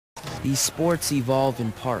These sports evolve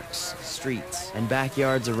in parks, streets, and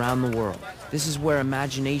backyards around the world. This is where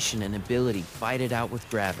imagination and ability fight it out with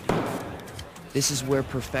gravity. This is where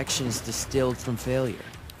perfection is distilled from failure.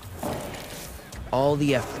 All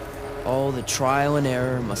the effort, all the trial and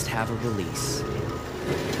error must have a release.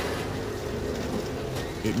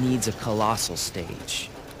 It needs a colossal stage.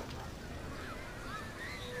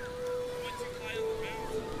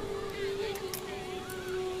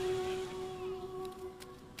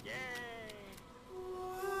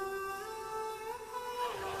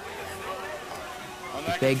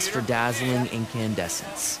 It begs for dazzling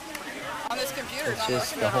incandescence. It's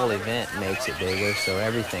just the whole event makes it bigger, so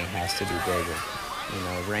everything has to be bigger. You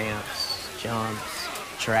know, ramps, jumps,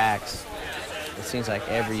 tracks. It seems like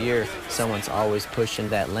every year someone's always pushing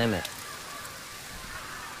that limit.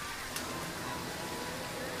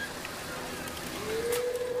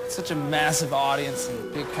 Such a massive audience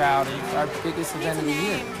and big crowd, and it's our biggest event of the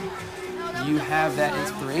year. You have that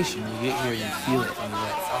inspiration. You get here, you feel it, and you're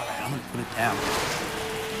like, all right, I'm gonna put it down.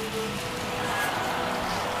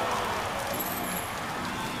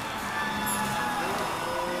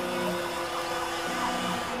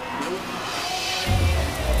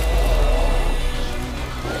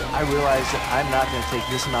 I realize that I'm not going to take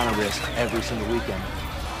this amount of risk every single weekend.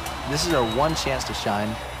 This is our one chance to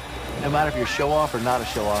shine. No matter if you're show off or not a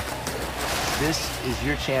show off, this is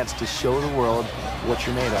your chance to show the world what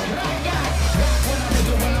you're made of.